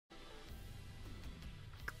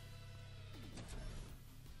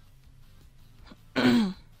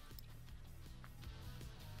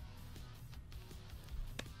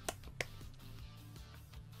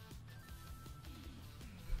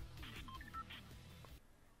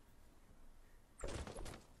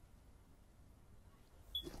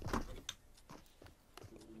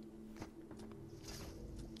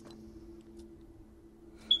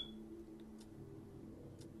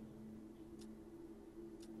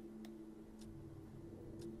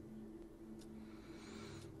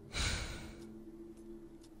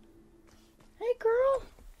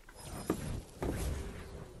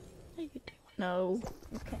No,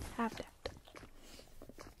 you can't have that.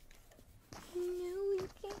 No, you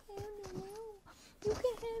can't have it. No, you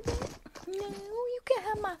can't have it. No, you can't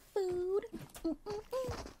have my food. You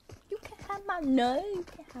can't have my. No, you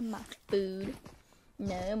can't have my food.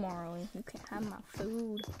 No, Marley, you can't have my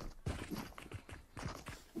food.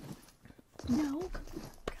 No.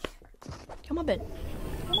 Come on, bed.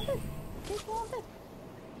 Come on, bed. Okay, come on, bed.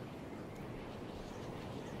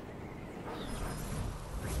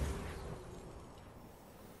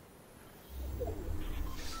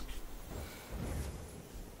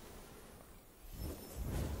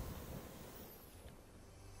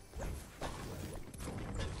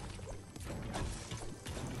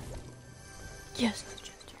 Yes, it's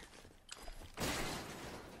just here.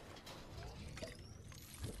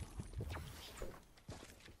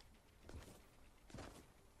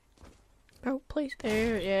 Bro, please.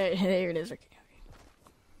 There, yeah, there it is. Okay, okay.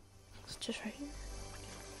 It's just right here.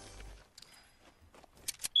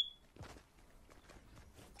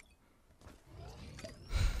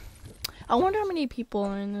 I wonder how many people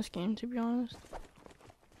are in this game, to be honest.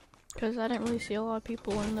 Because I didn't really see a lot of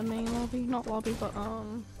people in the main lobby. Not lobby, but,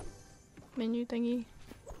 menu thingy.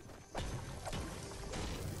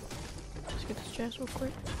 Let's get this chest real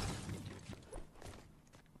quick.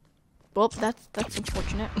 Well, that's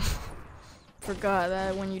unfortunate. Forgot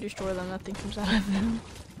that when you destroy them, nothing comes out of them.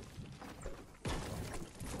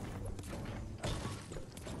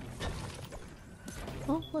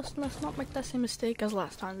 Well, let's not make that same mistake as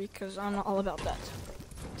last time because I'm not all about that.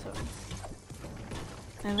 So,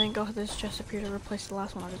 and then go this chest up here to replace the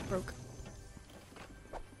last one I just broke.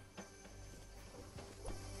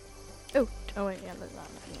 Oh wait, yeah, there's not.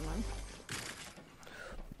 Never mind.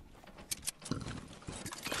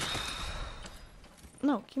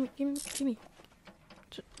 No, give me.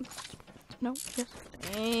 No, yes.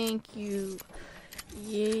 Thank you.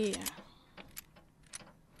 Yeah.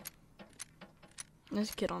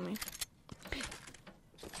 Let's get on me.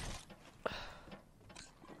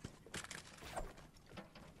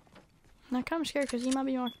 I'm kind of scared because he might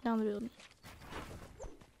be knocking down the building.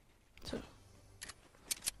 So.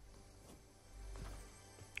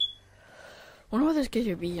 Wonder what this gives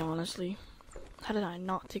you be, honestly. How did I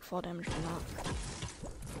not take fall damage from that?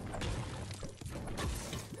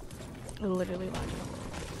 Literally lagging.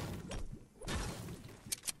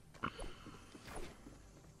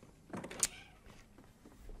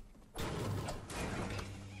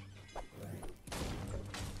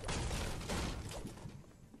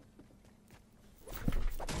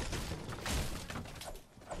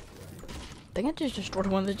 I think I just destroyed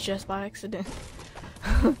one of the chests by accident.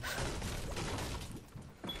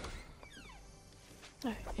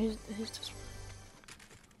 Alright, here's this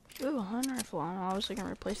one. Ooh, a hunter rifle. I'm obviously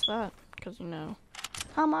gonna replace that. Because, you know,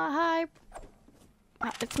 I'm a hype.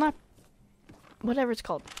 It's not, whatever it's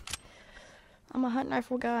called. I'm a hunting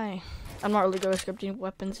rifle guy. I'm not really good at scripting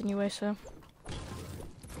weapons anyway, so.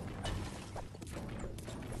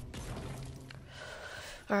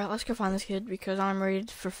 Alright, let's go find this kid because I'm ready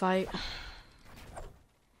for fight.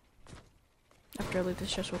 After I leave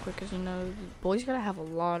this chest real quick, because, you know, the boy's gotta have a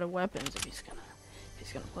lot of weapons if he's gonna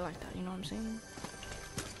play like that, you know what I'm saying?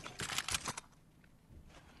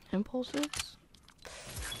 Impulses?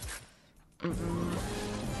 Ooh,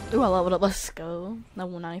 I leveled up. Let's go.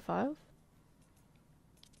 Level 95. Alright,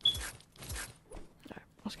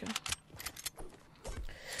 let's go.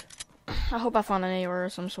 I hope I find an AR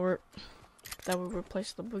of some sort that would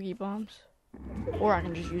replace the boogie bombs. Or I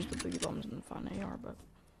can just use the boogie bombs and find an AR, but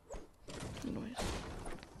anyways.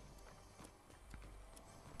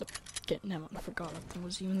 Getting him, I forgot that thing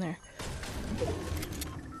was even there.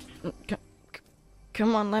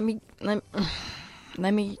 Come on, let me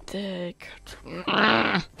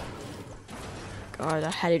God, I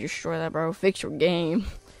had to destroy that, bro. Fix your game.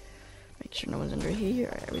 Make sure no one's under here.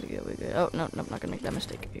 Alright, we good. Oh, no, I'm not gonna make that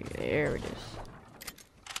mistake. There it is.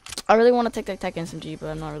 I really want to take that tech SMG, but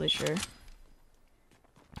I'm not really sure.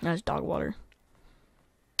 That's dog water.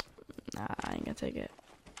 Nah, I ain't gonna take it.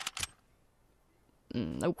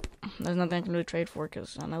 Nope. There's nothing I can really trade for,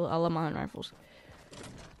 because I love my own rifles.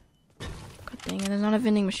 God dang it, there's not a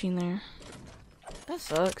vending machine there. That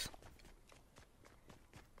sucks.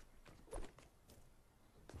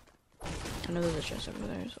 I know there's a chest over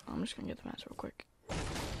there, so I'm just gonna get the mats real quick.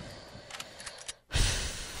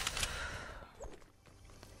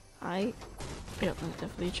 Yep, there's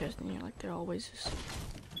definitely a chest in here, like there always is.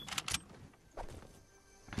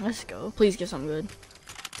 Let's go. Please get something good.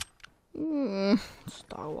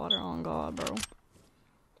 Star water on God, bro.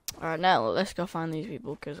 Alright, now let's go find these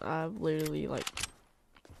people, because I've literally, like,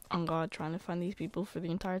 on God, trying to find these people for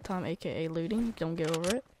the entire time, aka looting. Don't get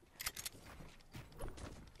over it.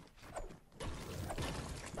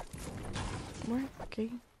 Where? Okay.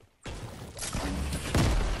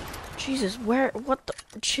 Jesus, where? What the?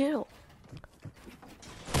 Chill.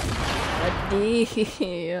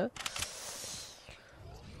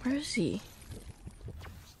 Where is he?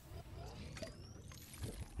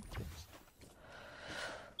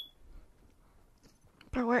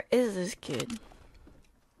 Bro, where is this kid?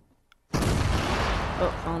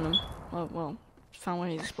 Oh, found him. Oh, well. Found where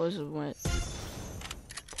his explosive went. Oh,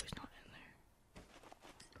 he's not in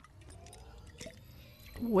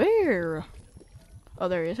there. Where? Oh,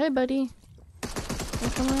 there he is. Hey, buddy.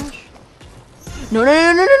 Wanna come rush? No, no,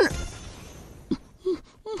 no, no, no, no!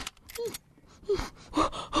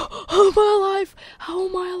 How am I alive? How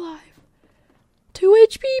am I alive? 2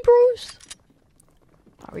 HP, bros.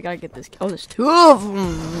 Alright, we gotta get this. Oh, there's 2 of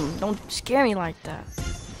them. Don't scare me like that.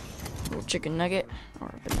 Little chicken nugget. Or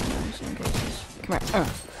a banana in some cases. Come here.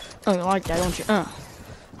 Oh, you like that, don't you?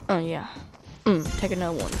 Yeah. Take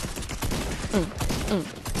another one.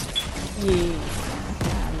 Yeah.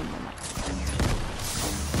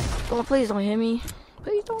 Oh, please don't hit me.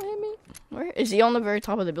 Please don't hit me. Where is he? On the very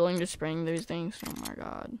top of the building just spraying those things? Oh my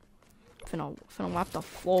god. Finna wipe the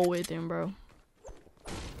floor with him, bro.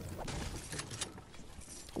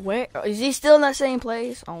 Where is he? Still in that same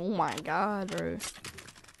place? Oh my god, bro.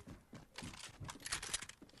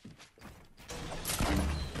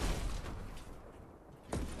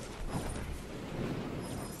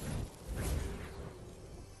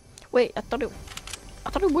 Wait, I thought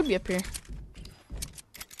it would be up here.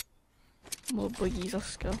 More boogies,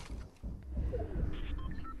 let's go.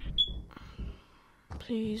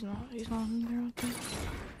 Please, no, he's not in there. Okay.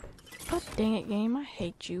 God dang it, game, I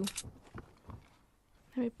hate you.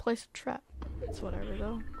 Let me place a trap. It's whatever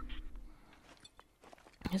though.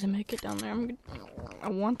 There's a med kit down there. I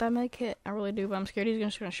want that med kit. I really do, but I'm scared he's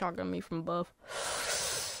just gonna shotgun me from above.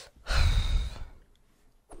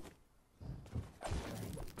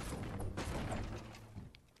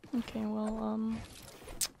 Okay, well,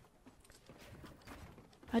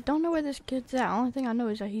 I don't know where this kid's at. The only thing I know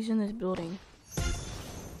is that he's in this building.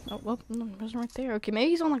 Oh, well, no, he's right there. Okay, maybe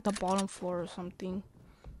he's on like the bottom floor or something.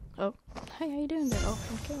 Oh, hey, how you doing there? Oh,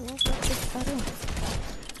 okay, well, that's about it.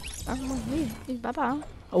 Oh, hey, bye-bye.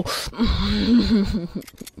 Oh.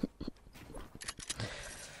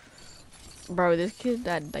 Bro, this kid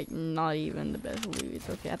had like not even the best loot. It's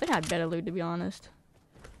okay. I think I had better loot, to be honest.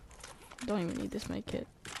 Don't even need this med kit.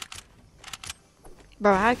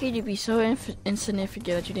 Bro, how could you be so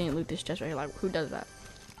insignificant that you didn't loot this chest right here? Like, who does that?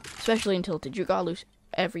 Especially in Tilted. You gotta loot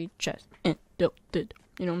every chest in Tilted.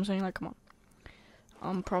 You know what I'm saying? Like, come on.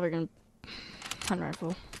 I'm probably gonna hand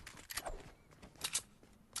rifle.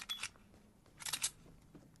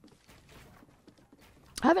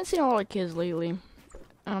 I haven't seen a lot of kids lately.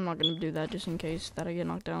 I'm not gonna do that just in case that I get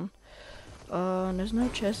knocked down. And there's no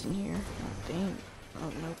chest in here. Oh, dang.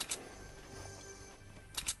 Oh, nope.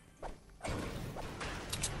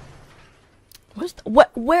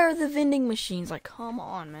 Where are the vending machines? Like, come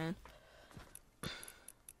on, man.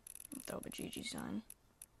 Throw up a GG sign.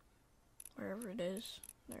 Wherever it is.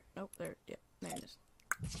 There. Nope, there. Yep, there it is.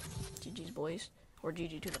 GG's, boys. Or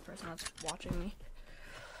GG to the person that's watching me.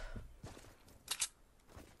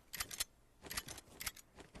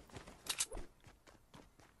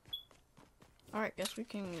 Alright, guess we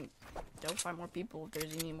can go find more people if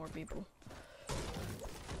there's any more people.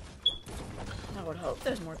 I would hope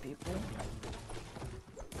there's more people.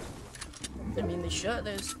 I mean, they should.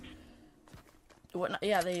 There's what?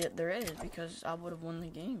 Yeah, there is, because I would have won the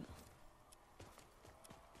game.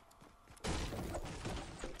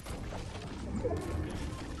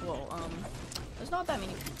 Well, there's not that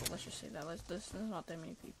many people. Let's just say that. There's not that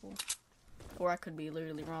many people. Or I could be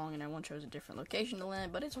literally wrong and everyone chose a different location to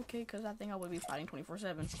land, but it's okay because I think I would be fighting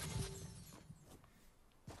 24/7.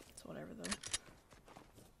 It's whatever though.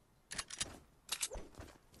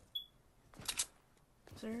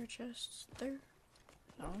 Is there a chest there?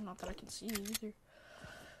 No, not that I can see either.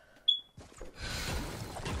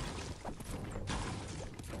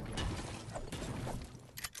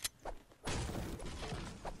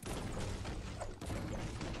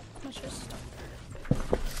 My chest is not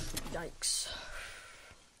there. Yikes.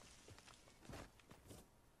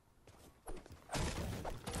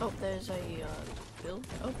 Oh, there's a build.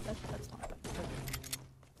 Oh, that's not bad. Okay.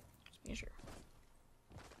 Just making sure.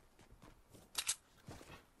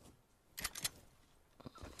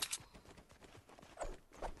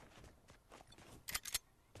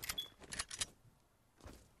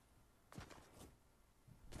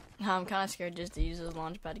 I'm kind of scared just to use this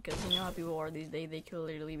launch pad because you know how people are these days. They could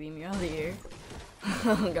literally beam me out of the air.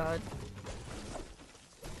 Oh god.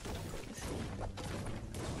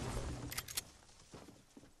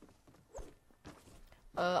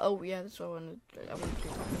 Oh yeah, that's what I wanted to do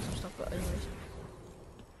some stuff, but anyways.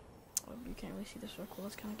 Oh, you can't really see the circle,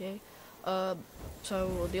 that's kinda gay.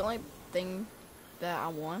 So the only thing that I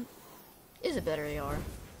want is a better AR.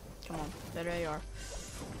 Come on, better AR.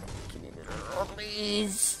 Give me a better AR,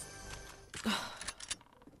 please.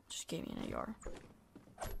 Just give me an AR.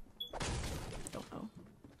 Don't know.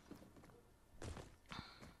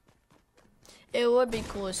 It would be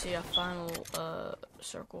cool to see a final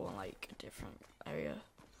circle in like a different area.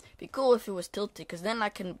 Be cool if it was tilted, cause then I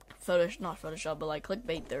can not Photoshop, but like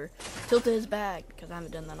clickbait or tilt his back, because I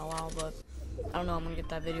haven't done that in a while. But I don't know. I'm gonna get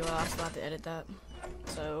that video. I still have to edit that.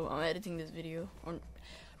 So I'm editing this video or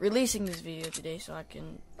releasing this video today, so I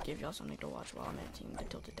can give y'all something to watch while I'm editing the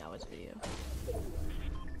Tilted Towers video.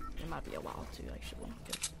 It might be a while too, actually,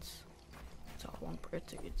 because it's a long. It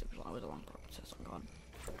was a long process. On God.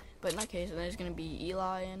 But in that case, there's gonna be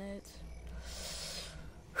Eli in it.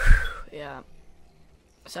 Yeah.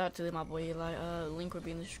 Shout out to my boy Eli. Link would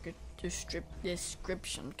be in the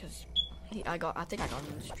description, because I think I got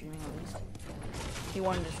him streaming at least. He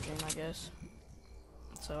wanted to stream, I guess.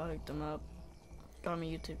 So I hooked him up. Got him a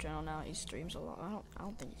YouTube channel now. He streams a lot. I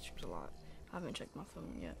don't think he streams a lot. I haven't checked my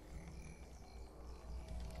phone yet.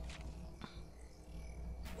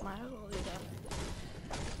 Might as well do that.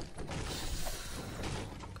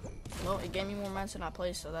 Well, it gave me more mats than I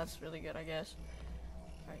placed, so that's really good, I guess.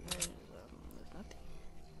 Alright, there's nothing.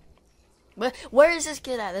 But where is this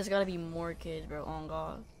kid at? There's gotta be more kids, bro. Oh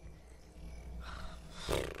God.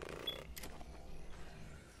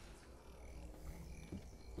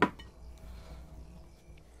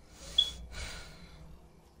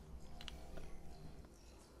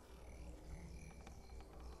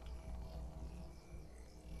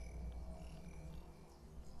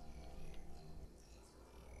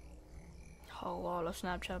 A lot of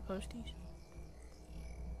Snapchat posties.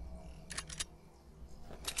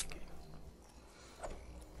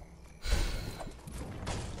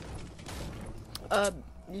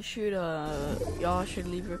 Y'all should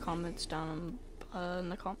leave your comments down in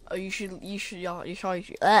the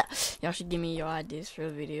y'all should give me your ideas for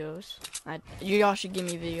videos. Y'all should give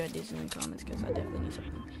me video ideas in the comments, because I definitely need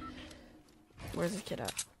something. Where's this kid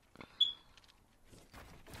at?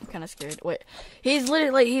 I'm kind of scared. Wait, he's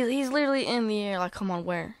literally in the air. Like, come on,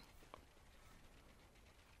 where?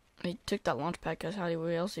 He took that launch pad, because how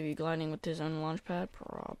else would he be gliding with his own launch pad?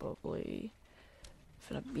 Probably.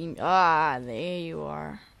 Finna beam. Ah, there you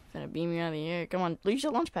are. Finna beam you out of the air. Come on, use the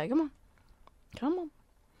launch pad. Come on. Come on.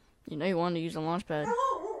 You know you wanted to use the launch pad. Come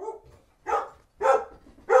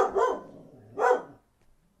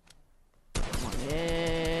on,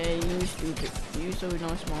 yeah, you stupid. You so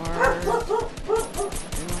not smart. You're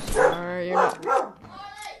not smart. You're not.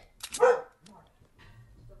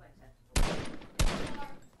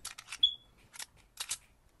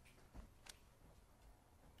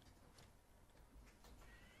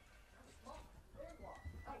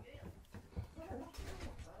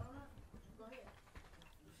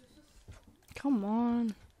 Come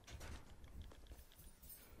on.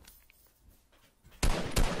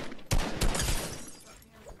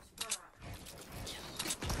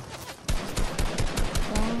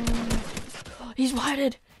 He's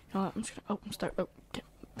whited. You know what, I'm just gonna.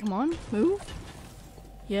 Come on, move.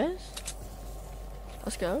 Yes.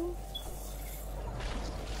 Let's go.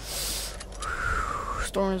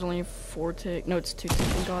 Storm is only 4 tick. No, it's 2 tick.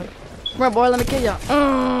 Thank God. Come on, boy. Let me kill ya.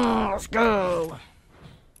 Let's go.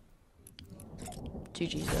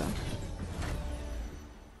 GG's though.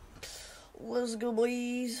 Let's go,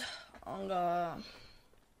 boys. Oh God.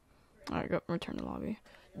 Alright, go return to lobby.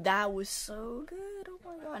 That was so good. Oh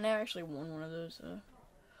my God. I never actually won one of those.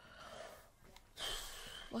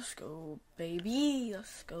 Let's go, baby.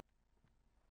 Let's go.